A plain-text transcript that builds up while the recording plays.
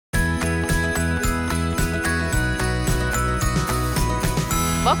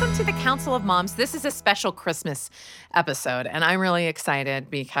Welcome to the Council of Moms. This is a special Christmas episode, and I'm really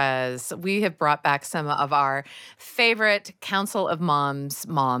excited because we have brought back some of our favorite Council of moms,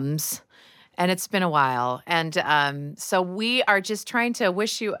 and it's been a while. And so we are just trying to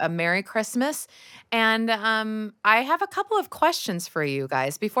wish you a Merry Christmas. And I have a couple of questions for you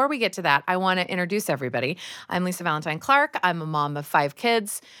guys. Before we get to that, I want to introduce everybody. I'm Lisa Valentine Clark. I'm a mom of 5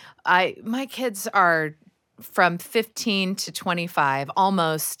 kids. My kids are from 15 to 25,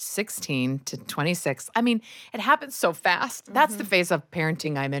 almost 16 to 26. I mean, it happens so fast. Mm-hmm. That's the phase of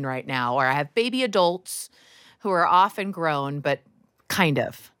parenting I'm in right now, where I have baby adults who are often grown, but kind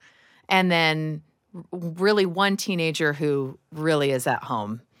of. And then really one teenager who really is at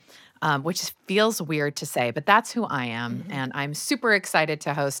home, which feels weird to say, but that's who I am. Mm-hmm. And I'm super excited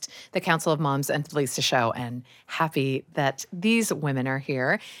to host the Council of Moms and Lisa show, and happy that these women are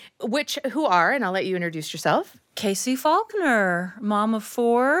here, who are, and I'll let you introduce yourself. Kacy Faulconer, mom of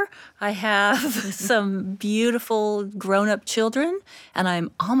 4. I have some beautiful grown-up children, and I'm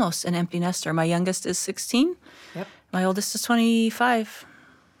almost an empty nester. My youngest is 16. Yep. My oldest is 25,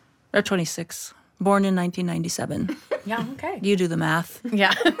 or 26. Born in 1997. Yeah, okay. You do the math.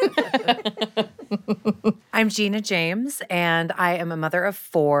 Yeah. I'm Gina James, and I am a mother of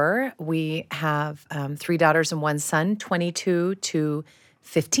 4. We have 3 daughters and 1 son, 22 to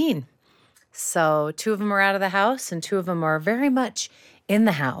 15. So 2 of them are out of the house, and 2 of them are very much in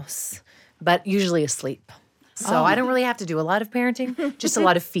the house, but usually asleep. So I don't really have to do a lot of parenting, just a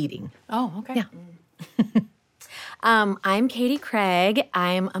lot of feeding. Oh, okay. Yeah. I'm Katie Craig.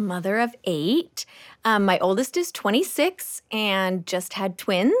 I'm a mother of 8. My oldest is 26 and just had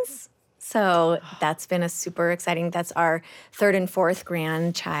twins. So that's been a super exciting. That's our 3rd and 4th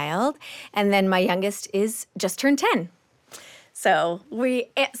grandchild. And then my youngest is just turned 10. So we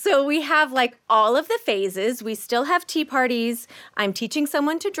have like all of the phases. We still have tea parties. I'm teaching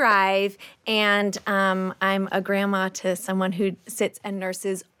someone to drive, and I'm a grandma to someone who sits and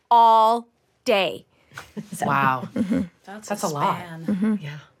nurses all day. So. Wow. Mm-hmm. That's a lot. Mm-hmm.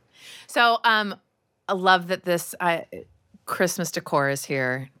 Yeah. So I love that this Christmas decor is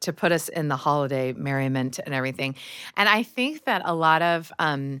here to put us in the holiday merriment and everything. And I think that a lot of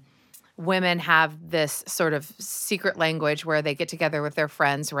women have this sort of secret language where they get together with their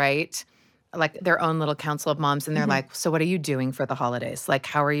friends, right? Like their own little council of moms, and they're like, so what are you doing for the holidays? Like,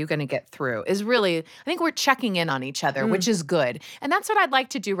 how are you going to get through? Is really, I think we're checking in on each other, which is good. And that's what I'd like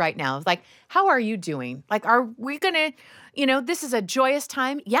to do right now. Like, how are you doing? Like, are we going to, this is a joyous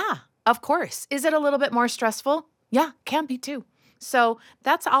time? Yeah, of course. Is it a little bit more stressful? Yeah, can be too. So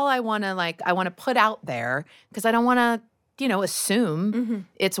that's all I want to put out there, because I don't want to, assume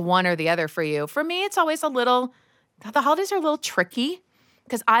it's one or the other for you. For me, it's always the holidays are a little tricky,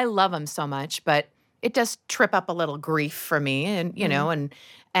 because I love them so much, but it does trip up a little grief for me, and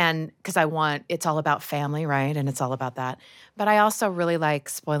and because it's all about family, right? And it's all about that. But I also really like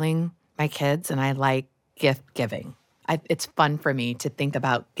spoiling my kids, and I like gift giving. It's fun for me to think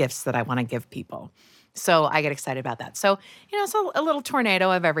about gifts that I want to give people. So I get excited about that. So, it's a little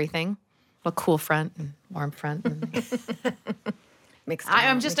tornado of everything, a cool front and warm front. And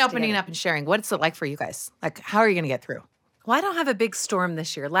I'm just opening up and sharing. What's it like for you guys? Like, how are you going to get through? Well, I don't have a big storm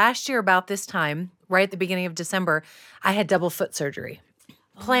this year. Last year, about this time, right at the beginning of December, I had double foot surgery.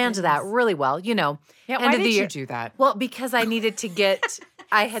 Planned that really well, Yeah, why did you do that? Well, because I needed to get,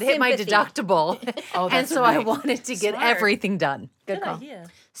 I had hit my deductible. And so I wanted to get everything done. Good call.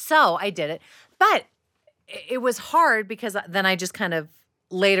 idea. So I did it. But it was hard because then I just kind of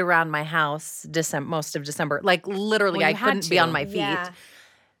laid around my house most of December. Like literally, I couldn't be on my feet. Yeah.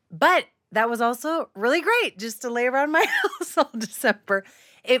 But that was also really great, just to lay around my house all December.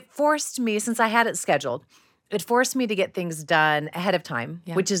 It forced me, since I had it scheduled, it forced me to get things done ahead of time,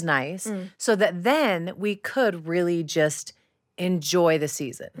 which is nice, so that then we could really just enjoy the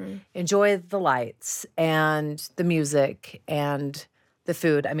season, enjoy the lights and the music and the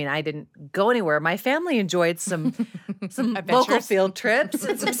food. I mean, I didn't go anywhere. My family enjoyed some local field trips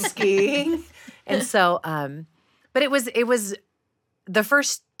and some skiing. And so, but it was the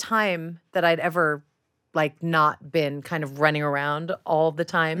first time that I'd ever not been kind of running around all the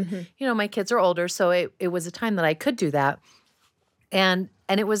time. My kids are older, so it was a time that I could do that. And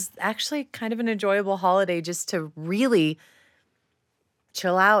it was actually kind of an enjoyable holiday just to really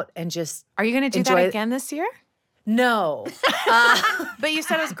chill out and just Are you going to do enjoy that again this year? No. But you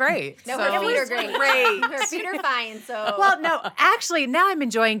said it was great. No, so. her feet are great. Great. Her feet are fine. So Well, no, actually, now I'm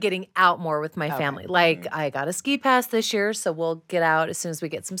enjoying getting out more with my family. I got a ski pass this year, so we'll get out as soon as we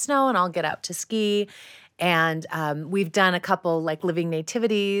get some snow, and I'll get out to ski. And we've done a couple like living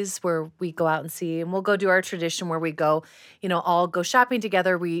nativities where we go out and see, and we'll go do our tradition where we go, all go shopping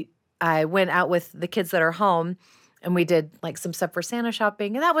together. I went out with the kids that are home, and we did like some stuff for Santa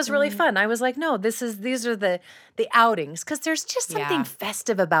shopping, and that was really fun. I was like, no, these are the outings, because there's just something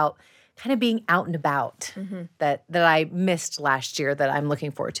festive about kind of being out and about that I missed last year that I'm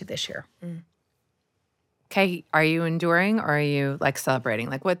looking forward to this year. Okay, are you enduring or are you like celebrating?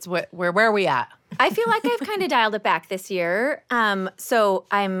 Like where are we at? I feel like I've kind of dialed it back this year. So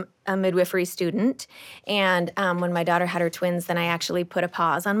I'm a midwifery student, and when my daughter had her twins, then I actually put a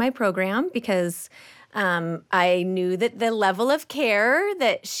pause on my program because I knew that the level of care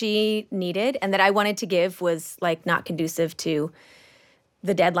that she needed and that I wanted to give was like not conducive to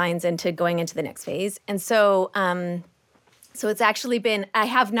the deadlines and to going into the next phase. And so so it's actually been, I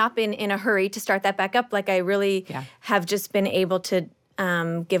have not been in a hurry to start that back up. Like I really have just been able to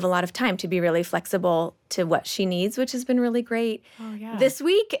give a lot of time to be really flexible to what she needs, which has been really great. Oh, yeah. This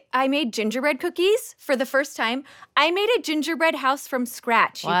week, I made gingerbread cookies for the first time. I made a gingerbread house from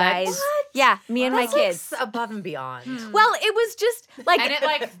scratch, you guys. What? Yeah, me and my kids. Like above and beyond. Well, it was just like... And it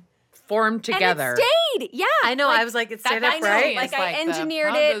like formed together. And it stayed, yeah. I know, I was like, it stayed up, right? Like I like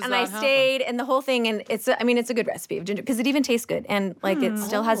engineered it and I stayed and the whole thing, and it's a good recipe of ginger because it even tastes good and like it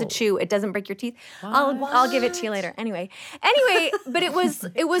still has a chew. It doesn't break your teeth. I'll give it to you later. Anyway, but it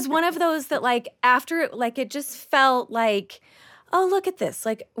was one of those that like after like it just felt like, oh, look at this.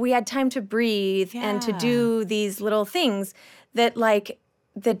 Like we had time to breathe and to do these little things that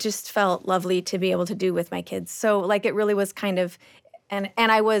just felt lovely to be able to do with my kids. So like it really was kind of. And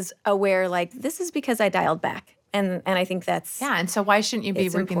I was aware, like, this is because I dialed back. And I think that's... Yeah, and so why shouldn't you be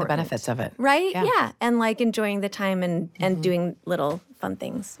reaping the important. benefits of it? Right? Yeah. And, like, enjoing the time and doing little fun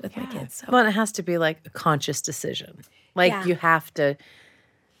things with my kids. So. Well, and it has to be, like, a conscious decision. Like, you have to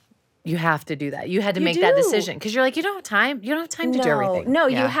do that. You had to make that decision because you're like, you don't have time. You don't have time to do everything. No,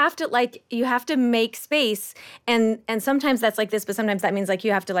 you have to make space. And sometimes that's like this, but sometimes that means like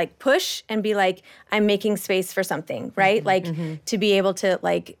you have to like push and be like, I'm making space for something, right? To be able to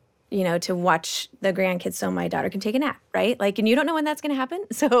like, to watch the grandkids so my daughter can take a nap, right? Like, and you don't know when that's going to happen.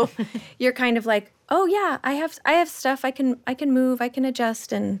 So you're kind of like, oh yeah, I have stuff I can move, I can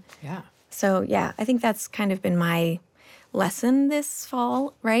adjust. And so, yeah, I think that's kind of been my lesson this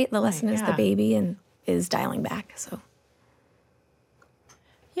fall, right? The lesson is the baby and is dialing back. So,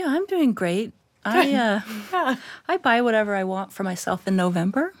 yeah, I'm doing great. I buy whatever I want for myself in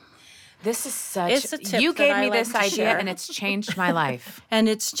November. This is such. It's a tip you that gave I me like this to idea, share. and it's changed my life. And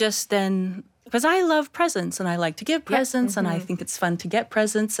it's just then because I love presents and I like to give presents and I think it's fun to get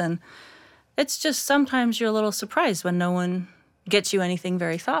presents, and it's just sometimes you're a little surprised when no one gets you anything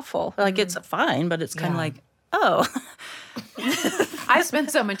very thoughtful. Like it's fine, but it's kind of like, oh. I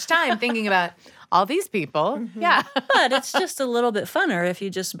spent so much time thinking about all these people. Yeah. But it's just a little bit funner if you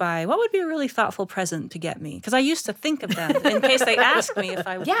just buy, what would be a really thoughtful present to get me? Because I used to think of them in case they asked me if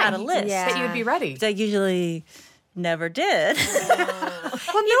I had a list. That you would be ready. I usually never did.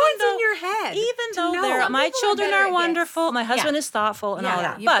 Well, no one's in your head. Even though my children are wonderful, my husband is thoughtful and all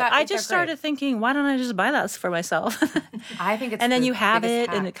that. But I just started thinking, why don't I just buy that for myself? I think it's and then the you have biggest it,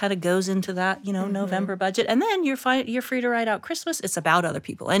 hack. and it kind of goes into that, November budget. And then you're free to write out Christmas. It's about other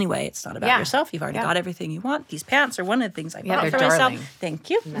people anyway. It's not about yourself. You've already got everything you want. These pants are one of the things I bought they're for darling. myself. Thank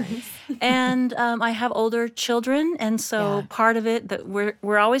you. Nice. And I have older children, and so part of it that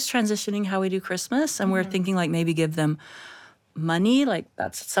we're always transitioning how we do Christmas, and we're thinking like maybe give them money, like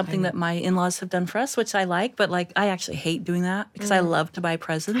that's something that my in-laws have done for us, which I like, but like I actually hate doing that because I love to buy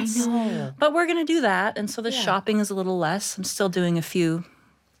presents. I know. But we're going to do that, and so the shopping is a little less. I'm still doing a few,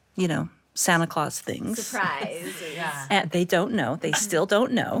 Santa Claus things. Surprise. And they don't know. They still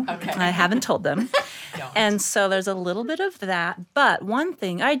don't know. Okay. I haven't told them. And so there's a little bit of that. But one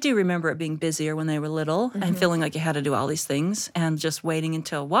thing, I do remember it being busier when they were little and feeling like you had to do all these things and just waiting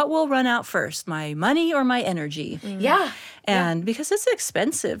until what will run out first, my money or my energy? Yeah. And because it's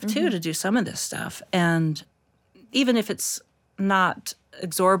expensive, too, to do some of this stuff. And even if it's not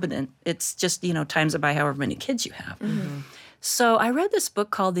exorbitant, it's just, times it by however many kids you have. So I read this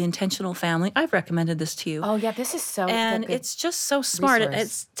book called The Intentional Family. I've recommended this to you. Oh, yeah, this is so And it's just so smart.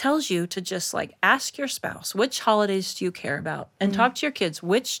 It tells you to just like ask your spouse, which holidays do you care about? And talk to your kids,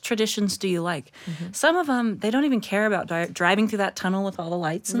 which traditions do you like? Some of them, they don't even care about driving through that tunnel with all the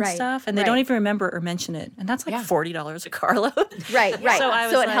lights and stuff. And they don't even remember or mention it. And that's like $40 a carload. Right. So I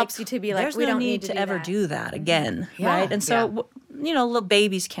was so it like, helps you to be like, there's we no don't need to ever do that again. Right. And so little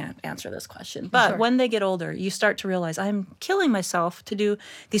babies can't answer this question. But when they get older, you start to realize I'm killing myself to do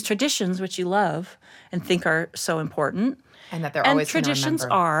these traditions, which you love and think are so important. And that they're always going to traditions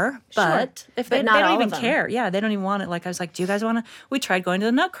remember. are, but if But they not don't all even of them. care. Yeah, they don't even want it. Like I was like, do you guys want to? We tried going to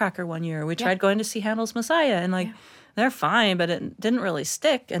the Nutcracker one year. We tried going to see Handel's Messiah, and they're fine, but it didn't really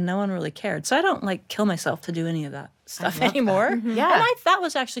stick, and no one really cared. So I don't kill myself to do any of that stuff anymore. Yeah. And that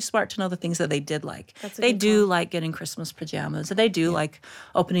was actually smart to know the things that they did like. They do like getting Christmas pajamas. They do like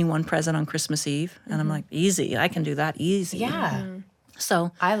opening one present on Christmas Eve, and I'm like, easy. I can do that easy. Yeah.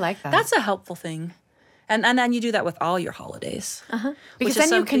 So I like that. that's a helpful thing. And then you do that with all your holidays. because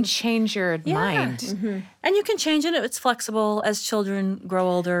then you can change your mind. And you can change it. It's flexible as children grow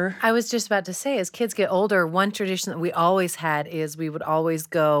older. I was just about to say, as kids get older, one tradition that we always had is we would always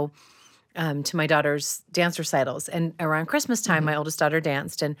go to my daughter's dance recitals. And around Christmas time, my oldest daughter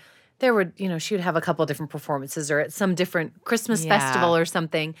danced. And there would, she would have a couple different performances or at some different Christmas festival or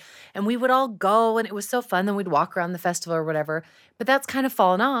something. And we would all go, and it was so fun. Then we'd walk around the festival or whatever. But that's kind of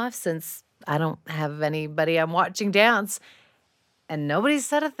fallen off since I don't have anybody I'm watching dance. And nobody's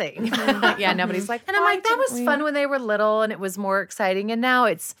said a thing. Yeah, nobody's like, And I'm like, that was fun when they were little and it was more exciting. And now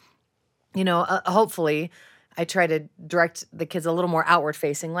it's, hopefully I try to direct the kids a little more outward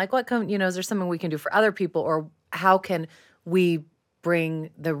facing. Like, is there something we can do for other people? Or how can we bring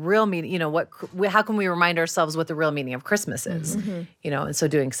the real meaning, how can we remind ourselves what the real meaning of Christmas is? And so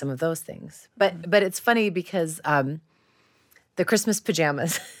doing some of those things. But it's funny because the Christmas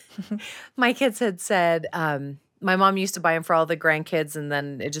pajamas, my kids had said, my mom used to buy them for all the grandkids, and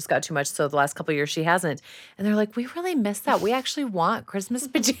then it just got too much. So the last couple of years she hasn't. And they're like, we really miss that. We actually want Christmas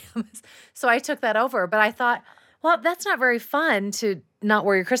pajamas. So I took that over. But I thought, well, that's not very fun to not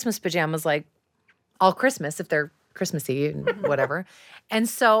wear your Christmas pajamas like all Christmas if they're Christmassy and whatever. And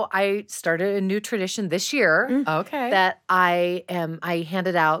so I started a new tradition this year. Okay. That I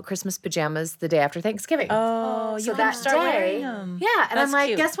handed out Christmas pajamas the day after Thanksgiving. Oh, So you that start wearing day, them. yeah, and That's I'm like,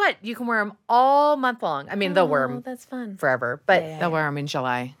 cute. guess what? You can wear them all month long. I mean, they'll wear them that's fun. forever, but They'll wear them in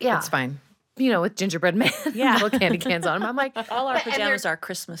July. Yeah. It's fine. with gingerbread man, little candy cans on them. I'm like, All our and they're- pajamas are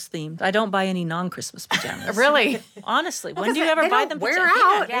Christmas themed. I don't buy any non-Christmas pajamas. Really? Honestly, when because do you ever they buy don't them? wear pajamas?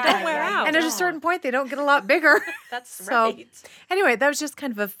 out. Yeah, they don't wear out. And at a certain point, they don't get a lot bigger. That's So right. anyway, that was just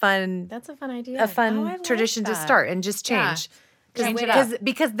kind of a fun, That's a fun idea. like tradition to that. start and just Yeah. change. Change it up.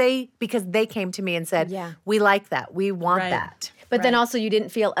 Because they came to me and said, Yeah. we like that. We want Right. that. But then also you didn't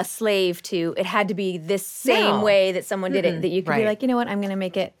feel a slave to it had to be this same No. way that someone did it, that you could be Right. like, you know what, I'm going to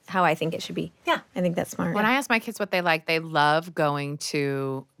make it how I think it should be. Yeah. I think that's smart. When I ask my kids what they like, they love going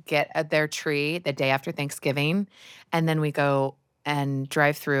to get their tree the day after Thanksgiving, and then we go and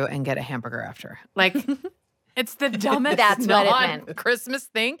drive through and get a hamburger after. Like, it's the dumbest That's what it meant. Christmas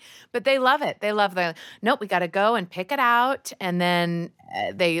thing, but they love it. They love nope, we got to go and pick it out, and then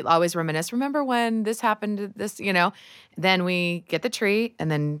they always reminisce, remember when this happened, then we get the tree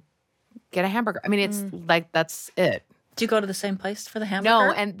and then get a hamburger. I mean, it's like, that's it. Do you go to the same place for the hamburger?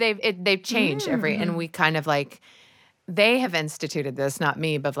 No, and they've changed and we kind of they have instituted this, not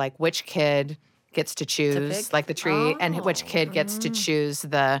me, but which kid gets to choose pick? the tree and which kid gets to choose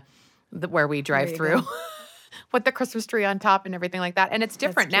the where we drive through with the Christmas tree on top and everything like that. And it's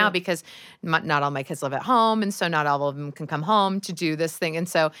different now because not all my kids live at home, and so not all of them can come home to do this thing. And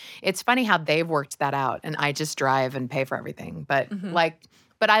so it's funny how they've worked that out, and I just drive and pay for everything. But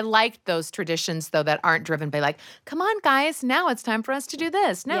But I like those traditions, though, that aren't driven by come on, guys, now it's time for us to do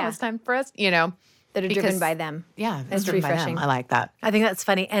this. Now Yeah. it's time for us, that are driven because- by them. Yeah, it's That's driven by them. refreshing. I like that. I think that's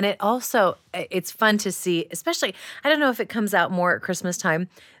funny. And it's fun to see, especially, I don't know if it comes out more at Christmas time,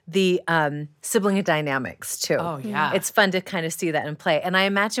 the sibling dynamics too. Oh, yeah. It's fun to kind of see that in play. And I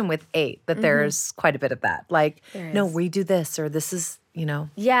imagine with 8 that there's quite a bit of that. No, is. we do this, or this is,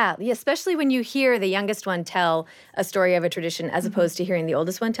 Yeah, especially when you hear the youngest one tell a story of a tradition as opposed to hearing the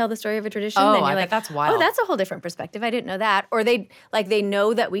oldest one tell the story of a tradition. Oh, then I you're bet like, that's wild. Oh, that's a whole different perspective. I didn't know that. Or they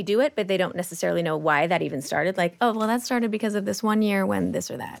know that we do it, but they don't necessarily know why that even started. Oh, well, that started because of this one year when this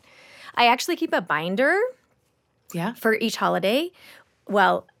or that. I actually keep a binder Yeah. for each holiday.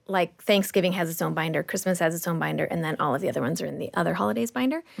 Well, Thanksgiving has its own binder, Christmas has its own binder, and then all of the other ones are in the other holidays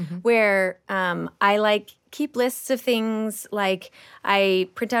binder, where I keep lists of things. I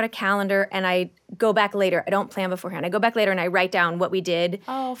print out a calendar and I go back later. I don't plan beforehand. I go back later and I write down what we did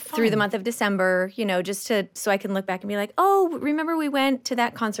through the month of December, just so I can look back and be like, oh, remember we went to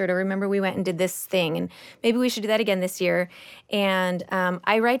that concert, or remember we went and did this thing, and maybe we should do that again this year. And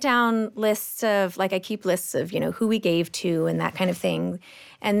I write down lists of, I keep lists of, who we gave to and that kind of thing.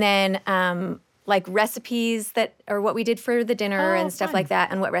 And then recipes that or what we did for the dinner and stuff like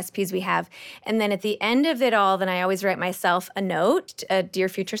that, and what recipes we have. And then at the end of it all, then I always write myself a note, a dear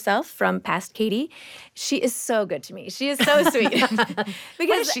future self from past Katie. She is so good to me. She is so sweet.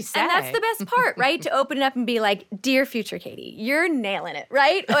 Because does she say? And that's the best part, right? To open it up and be like, dear future Katie, you're nailing it,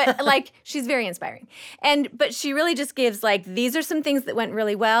 right? Like, she's very inspiring. But she really just gives like, these are some things that went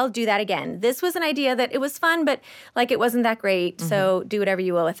really well. Do that again. This was an idea that it was fun, but like it wasn't that great. So do whatever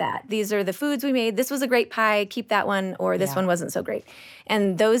you will with that. These are the foods we made. This was a great pie. Keep that one. Or this one wasn't so great.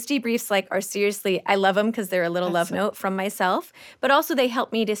 And those debriefs like are seriously, I love them because they're a little love note from myself, but also they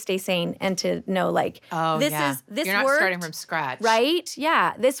help me to stay sane and to know like, this You're not worked, starting from scratch. right?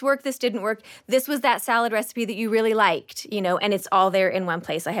 Yeah. This worked, this didn't work. This was that salad recipe that you really liked, and it's all there in one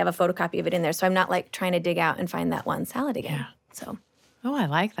place. I have a photocopy of it in there. So I'm not like trying to dig out and find that one salad again. Yeah. So. Oh, I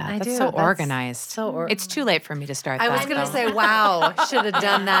like that. That's do. so That's organized. so It's too late for me to start I that. was going to though. say, wow, should have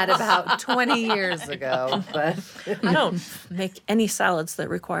done that about 20 years ago. But I don't make any salads that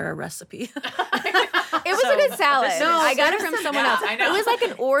require a recipe. It was a good salad. I got it from someone else. I know. It was like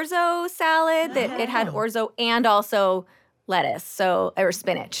an orzo salad that it had orzo and also lettuce, or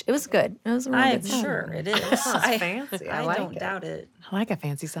spinach. It was good. It was a really I'm good salad. sure it is. sounds fancy. I like don't it. doubt it. I like a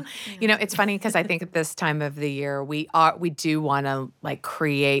fancy salad. It's funny because I think at this time of the year we do want to like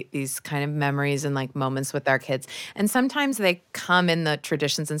create these kind of memories and like moments with our kids. And sometimes they come in the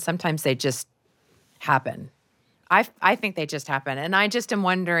traditions and sometimes they just happen. I think they just happen. And I just am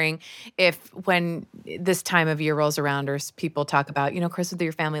wondering if when this time of year rolls around or people talk about, Christmas with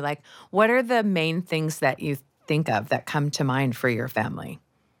your family, like what are the main things that you think of that come to mind for your family?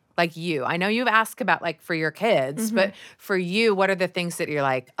 Like you. I know you've asked about like for your kids, but for you, what are the things that you're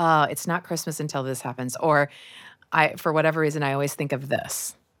like, oh, it's not Christmas until this happens? Or for whatever reason, I always think of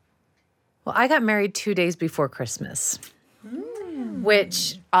this. well, I got married 2 days before Christmas,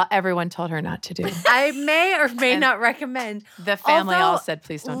 which Everyone told her not to do. I may or may not recommend. The family all Although- said,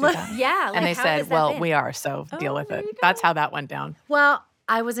 please don't do that. Yeah. Like, And they how said, has that well, been? we are, so deal with there it. you go. That's how that went down. Well,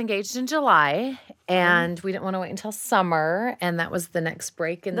 I was engaged in July, and we didn't want to wait until summer, and that was the next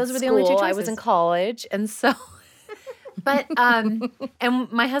break in Those were the school. only two I was in choices. college, and so, but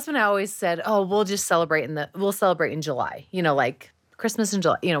and my husband and I always said, "Oh, we'll celebrate in July." Like Christmas in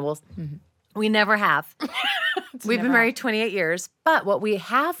July. We never have. We've been married 28 years, but what we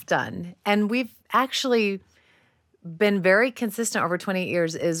have done, and we've actually been very consistent over 28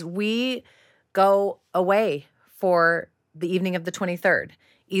 years, is we go away for the evening of the 23rd,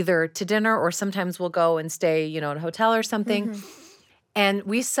 either to dinner or sometimes we'll go and stay, in a hotel or something. And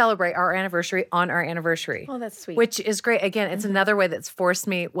we celebrate our anniversary on our anniversary. Oh, that's sweet. Which is great. Again, it's another way that's forced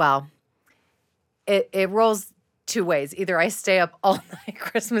me, it rolls two ways. Either I stay up all night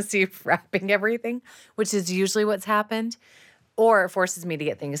Christmas Eve wrapping everything, which is usually what's happened, or it forces me to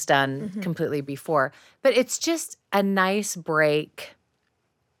get things done completely before. But it's just a nice break.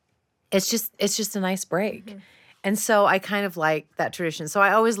 It's just a nice break. And so I kind of like that tradition. So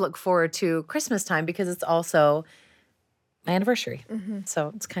I always look forward to Christmas time because it's also my anniversary.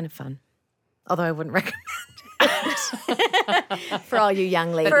 So it's kind of fun. Although I wouldn't recommend For all you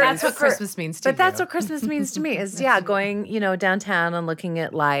young ladies. But that's what Christmas means to you. But that's what Christmas means to me is, going, downtown and looking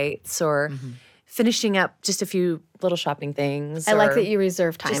at lights or finishing up just a few little shopping things. I like or that you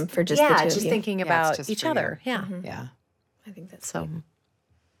reserve time for just the two just of you. thinking Yeah, it's about just each for you. other. Yeah. Yeah. I think that's So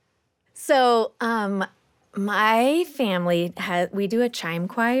So, my family we do a chime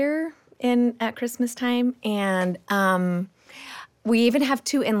choir at Christmas time, and we even have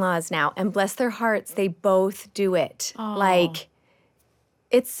two in-laws now, and bless their hearts, they both do it. Like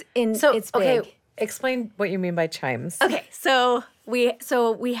it's big. okay, explain what you mean by chimes. Okay, so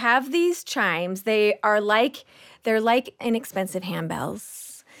we have these chimes. They're like inexpensive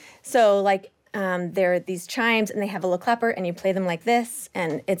handbells. So they're these chimes, and they have a little clapper, and you play them like this,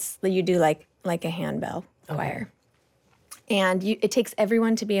 and you do like a handbell choir. And it takes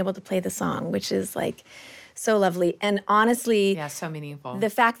everyone to be able to play the song, which is like so lovely. And honestly, Yeah, so meaningful. the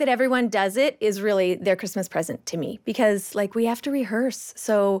fact that everyone does it is really their Christmas present to me because we have to rehearse.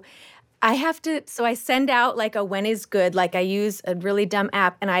 So I send out a when is good. I use a really dumb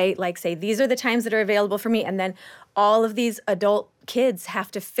app and I say, these are the times that are available for me. And then all of these adult kids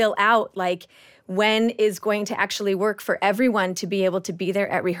have to fill out when is going to actually work for everyone to be able to be there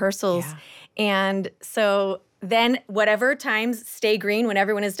at rehearsals. Yeah. And so then whatever times stay green when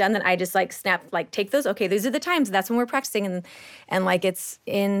everyone is done, then I just snap, take those. Okay, these are the times. That's when we're practicing. And it's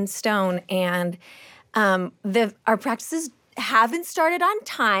in stone. And our practices haven't started on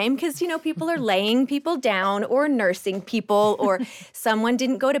time because, people are laying people down or nursing people or someone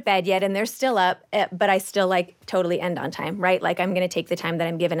didn't go to bed yet and they're still up, but I still totally end on time, right? I'm going to take the time that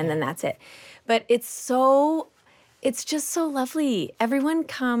I'm given and then that's it. But it's so it's just so lovely. Everyone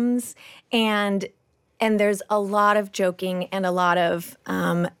comes and there's a lot of joking and a lot of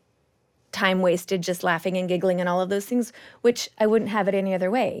time wasted just laughing and giggling and all of those things, which I wouldn't have it any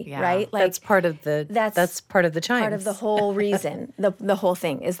other way, right? Like that's part of the chimes. Part of the whole reason. The whole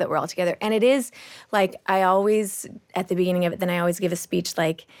thing is that we're all together. And it is like I always at the beginning of it, then I always give a speech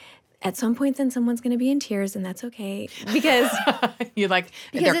like at some point then someone's going to be in tears and that's okay because you like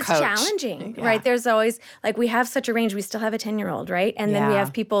because their it's coach. challenging, right? There's always like we have such a range. We still have a 10-year-old, right? And then we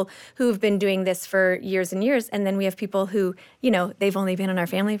have people who've been doing this for years and years, and then we have people who, you know, they've only been in our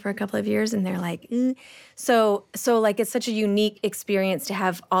family for a couple of years, and they're like, so like it's such a unique experience to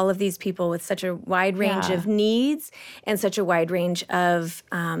have all of these people with such a wide range of needs and such a wide range of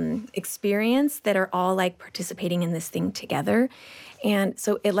experience that are all like participating in this thing together. And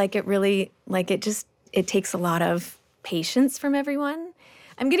so it really it takes a lot of patience from everyone.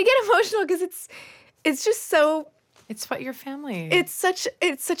 I'm gonna get emotional because it's just so. It's what your family. It's such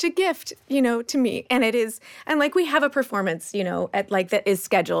a gift, you know, to me, and it is. And like we have a performance, you know, at like that is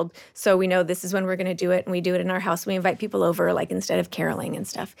scheduled, so we know this is when we're gonna do it, and we do it in our house. We invite people over, like instead of caroling and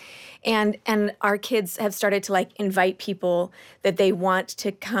stuff, and our kids have started to like invite people that they want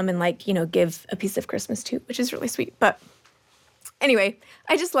to come and like, you know, give a piece of Christmas to, which is really sweet, but. Anyway,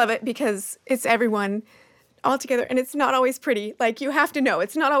 I just love it because it's everyone all together, and it's not always pretty. Like you have to know,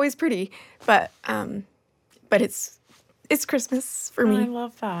 it's not always pretty, but it's Christmas for me. I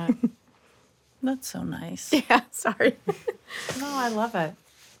love that. That's so nice. Yeah, sorry. No, I love it.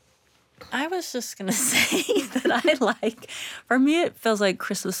 I was just going to say that for me, it feels like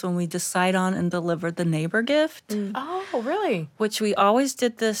Christmas when we decide on and deliver the neighbor gift. Oh, really? Which we always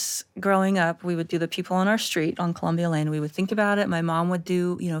did this growing up. We would do the people on our street on Columbia Lane. We would think about it. My mom would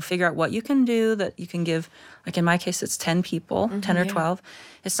do, you know, figure out what you can do that you can give. Like in my case, it's 10 people, 10 or 12.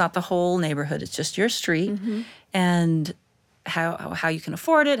 It's not the whole neighborhood. It's just your street. And how you can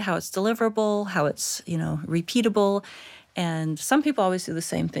afford it, how it's deliverable, how it's, you know, repeatable. And some people always do the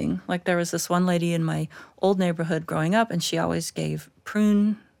same thing. Like there was this one lady in my old neighborhood growing up, and she always gave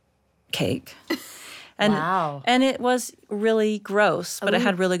prune cake. And, and it was really gross, but it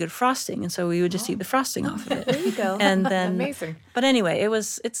had really good frosting. And so we would just eat the frosting off of it. There you go. And then, Amazing. But anyway,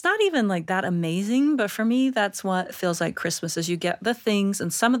 it's not even like that amazing, but for me, that's what feels like Christmas is you get the things,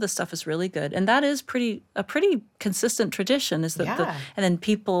 and some of the stuff is really good. And that is a pretty consistent tradition is that and then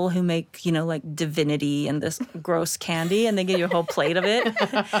people who make, you know, like divinity and this gross candy, and they give you a whole plate of it.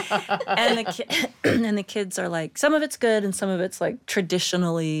 And the kids are like, some of it's good and some of it's like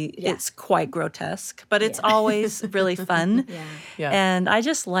traditionally, it's quite grotesque, but it's always really fun. And I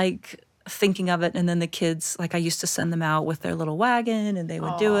just like thinking of it. And then the kids, like I used to send them out with their little wagon and they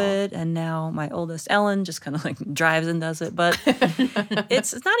would do it. And now my oldest Ellen just kind of like drives and does it. But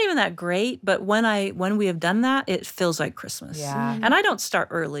it's not even that great. But when we have done that, it feels like Christmas. Yeah. And I don't start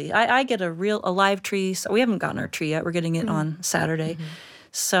early. I get a live tree. So we haven't gotten our tree yet. We're getting it on Saturday.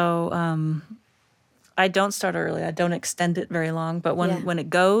 So I don't start early. I don't extend it very long. But when it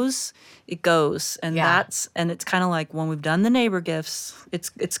goes, it goes. And and it's kind of like when we've done the neighbor gifts,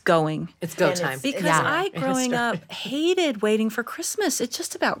 it's going. It's go time. Because I, growing up, hated waiting for Christmas. It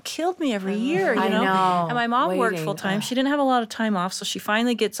just about killed me every year, you know? And my mom worked full time. She didn't have a lot of time off, so she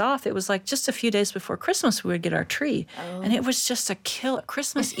finally gets off. It was like just a few days before Christmas we would get our tree. And it was just a kill.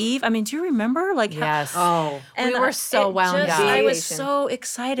 Christmas Eve, I mean, do you remember? Like Yes. And we were so wound up. I was so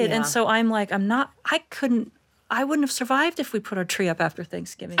excited. And so I'm like, I wouldn't have survived if we put our tree up after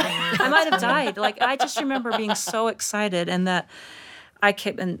Thanksgiving. I might have died. Like, I just remember being so excited, and that I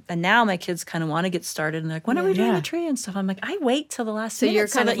kept, and now my kids kind of want to get started, and they're like, when are we doing the tree and stuff? I'm like, I wait till the last minute. So you're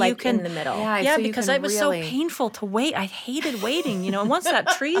kind of like you can, in the middle. Yeah, so because it was so painful to wait. I hated waiting, you know, and once that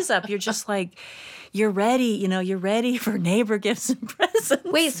tree's up, you're just like, you're ready, you know, you're ready for neighbor gifts and presents.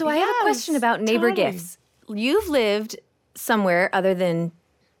 Wait, so I have a question about neighbor gifts. You've lived somewhere other than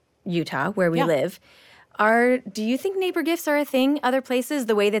Utah, where we live. Do you think neighbor gifts are a thing other places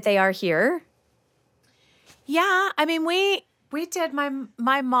the way that they are here? Yeah, I mean, we did. My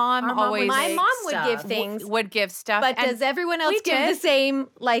mom always. My mom would give things. Would give stuff. But does everyone else do the same?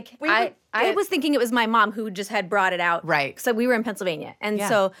 Like, I was thinking it was my mom who just had brought it out. Right. So we were in Pennsylvania. And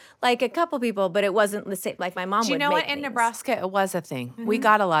so, like, a couple people, but it wasn't the same. Like, my mom would Do you know make what? In things. Nebraska, it was a thing. We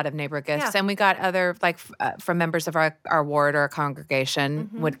got a lot of neighbor gifts, and we got other, like, from members of our ward or congregation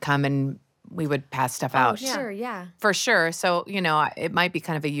would come and we would pass stuff out. Sure, yeah. For sure. So, you know, it might be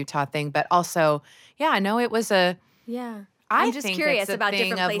kind of a Utah thing, but also, I know it was Yeah. I'm just think curious it's a about thing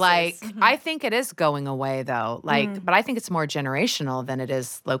different of places. like, I think it is going away though. Like, but I think it's more generational than it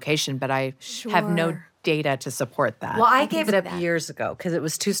is location. But I have no Sure. data to support that. Well, I can gave it see up that. years ago because it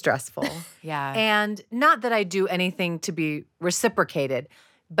was too stressful. Yeah. And not that I do anything to be reciprocated,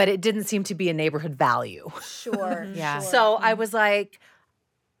 but it didn't seem to be a neighborhood value. Sure. Yeah. Sure. So I was like,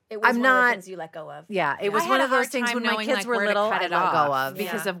 it was I'm one of the not- things you let go of. yeah, it was I one had of a those hard things time when my knowing, kids like, were where to little, cut I it let go off of.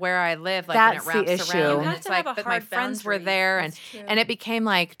 because Yeah. of where I live. Like, That's and it the wraps issue. around. You And have it's to have like, a but my hard friends were boundary. there, That's true. and it became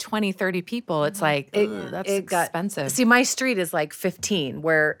like 20, 30 people. It's like, that's It got expensive. See, my street is like 15,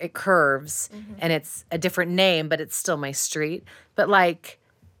 where it curves and it's a different name, but it's still my street. But like,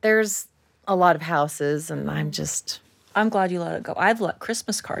 there's a lot of houses, and I'm glad you let it go. I've let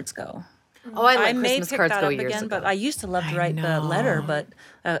Christmas cards go. oh, I let I may Christmas pick cards that go up years again, ago. but I used to love to write the know. letter, but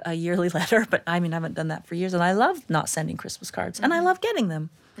a yearly letter. But I mean, I haven't done that for years, and I love not sending Christmas cards, and I love getting them.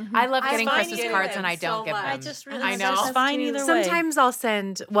 I love getting find Christmas getting cards, them and I so don't give much. them. I just really I know. it's fine either way. Sometimes I'll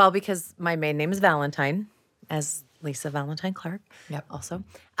send, well, because my main name is Valentine, as Lisa Valentine Clark. Yep. Also,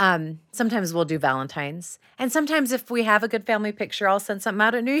 sometimes we'll do Valentine's, and sometimes if we have a good family picture, I'll send something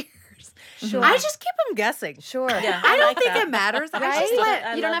out at New Year's. Sure. I just keep them guessing. Sure. Yeah, I don't like think that. it matters. I Right? just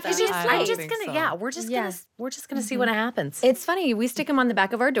let. You don't have to that. just I I'm don't just think gonna. so. Yeah, we're just gonna see what happens. It's funny. We stick them on the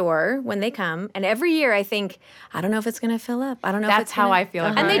back of our door when they come, and every year I think, I don't know if it's going to fill up. I don't know if That's it's how gonna... I feel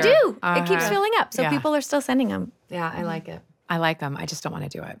And about they it. do. It keeps Uh-huh. filling up. So Yeah. people are still sending them. Yeah, I like it. I like them. I just don't want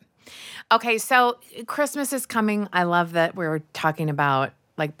to do it. Okay, so Christmas is coming. I love that we're talking about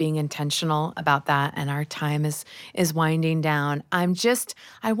like being intentional about that, and our time is winding down.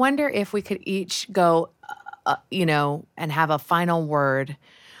 I wonder if we could each go, and have a final word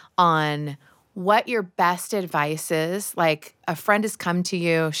on what your best advice is. Like, a friend has come to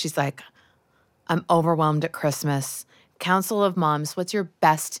you. She's like, I'm overwhelmed at Christmas. Council of Moms, what's your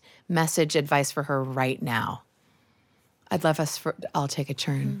best message advice for her right now? I'd love I'll take a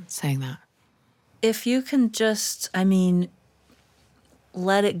turn saying that. If you can just,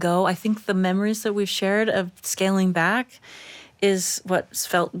 let it go. I think the memories that we've shared of scaling back is what's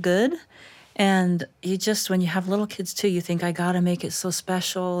felt good. And you just, when you have little kids too, you think, I got to make it so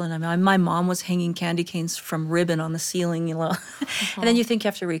special. And my mom was hanging candy canes from ribbon on the ceiling, and then you think you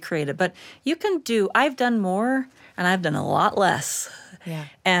have to recreate it. But you can I've done more and I've done a lot less. Yeah.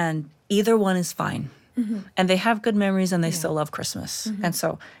 And either one is fine. And they have good memories and they still love Christmas.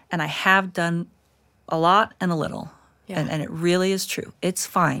 And I have done a lot and a little. Yeah. And it really is true. It's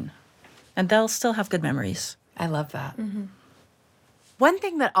fine. And they'll still have good memories. I love that. One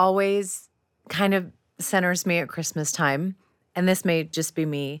thing that always kind of centers me at Christmas time, and this may just be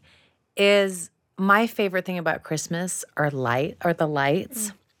me, is my favorite thing about Christmas are the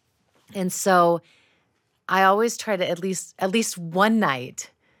lights. And so I always try to at least one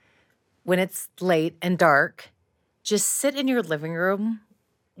night when it's late and dark, just sit in your living room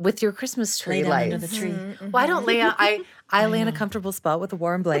with your Christmas tree Lay down lights. under the tree. Well, I don't lay out. I lay in a comfortable spot with a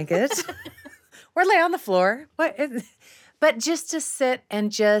warm blanket, or lay on the floor. But just to sit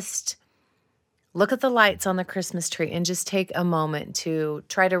and just look at the lights on the Christmas tree and just take a moment to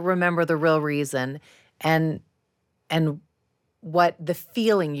try to remember the real reason and what the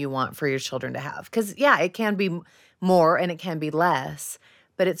feeling you want for your children to have. Because yeah, it can be more and it can be less,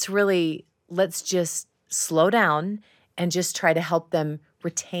 but it's really, let's just slow down and just try to help them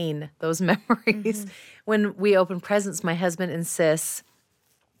retain those memories. When we open presents, my husband insists,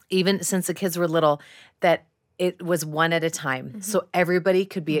 even since the kids were little, that it was one at a time. So everybody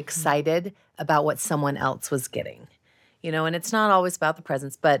could be excited about what someone else was getting. And it's not always about the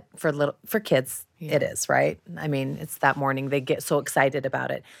presents, but for kids, it is, right? I mean, it's that morning, they get so excited about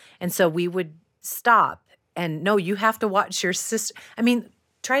it. And so we would stop and, no, you have to watch your sister. I mean,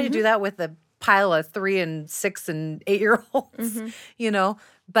 try to do that with a pile of 3 and 6 and 8-year-olds,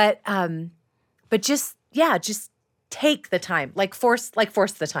 but just take the time, force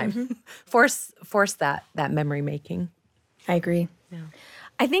the time, force that memory making. I agree. Yeah.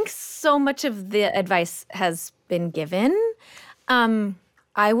 I think so much of the advice has been given.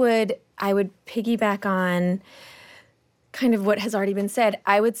 I would piggyback on kind of what has already been said.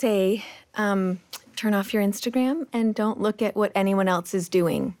 I would say turn off your Instagram and don't look at what anyone else is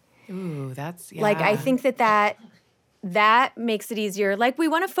doing. Ooh, that's, yeah. Like, I think that makes it easier. Like, we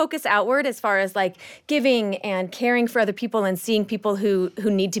want to focus outward as far as like giving and caring for other people and seeing people who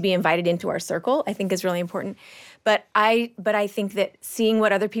need to be invited into our circle, I think is really important. But I think that seeing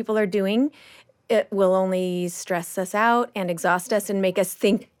what other people are doing it will only stress us out and exhaust us and make us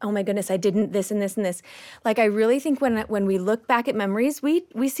think, oh my goodness, I didn't this and this and this. Like, I really think when we look back at memories,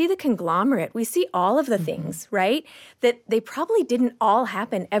 we see the conglomerate. We see all of the things, right? That they probably didn't all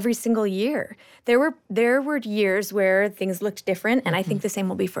happen every single year. There were years where things looked different, and I think the same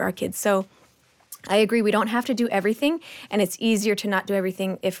will be for our kids. So I agree. We don't have to do everything, and it's easier to not do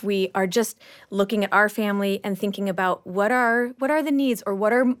everything if we are just looking at our family and thinking about what are the needs, or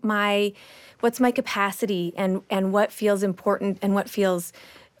what's my capacity, and what feels important, and what feels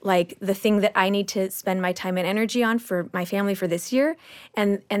like the thing that I need to spend my time and energy on for my family for this year,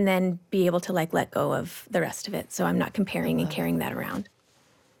 and then be able to like let go of the rest of it. So I'm not comparing and carrying that around.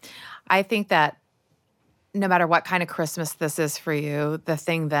 I think that no matter what kind of Christmas this is for you, the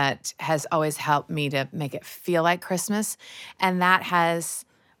thing that has always helped me to make it feel like Christmas, and that has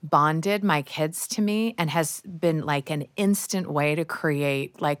bonded my kids to me and has been like an instant way to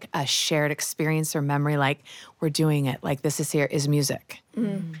create like a shared experience or memory, like we're doing it, like this is here, is music.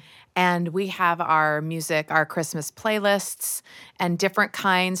 And we have our music, our Christmas playlists, and different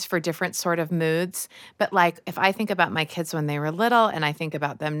kinds for different sort of moods. But like, if I think about my kids when they were little, and I think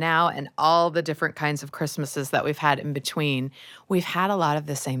about them now, and all the different kinds of Christmases that we've had in between, we've had a lot of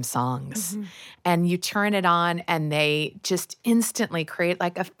the same songs. And you turn it on, and they just instantly create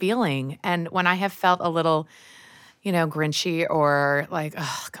like a feeling. And when I have felt a little, grinchy, or like,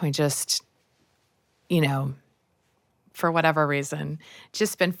 oh, can we just, for whatever reason,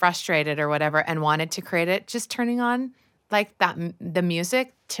 just been frustrated or whatever and wanted to create it, just turning on like that, the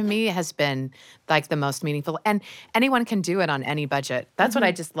music to me has been like the most meaningful. And anyone can do it on any budget. That's what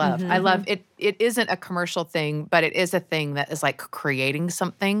I just love. I love it. It isn't a commercial thing, but it is a thing that is like creating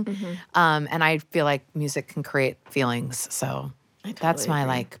something. And I feel like music can create feelings. So that's my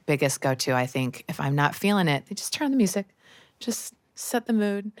like biggest go-to. I think if I'm not feeling it, just turn on the music, just set the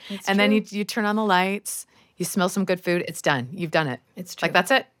mood. And then you turn on the lights. You smell some good food, it's done. You've done it. It's true. Like, that's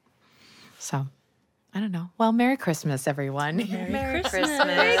it. So, I don't know. Well, Merry Christmas, everyone. Merry Christmas.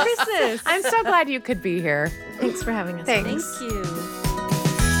 Merry Christmas. I'm so glad you could be here. Thanks for having us. Thanks. Thank you.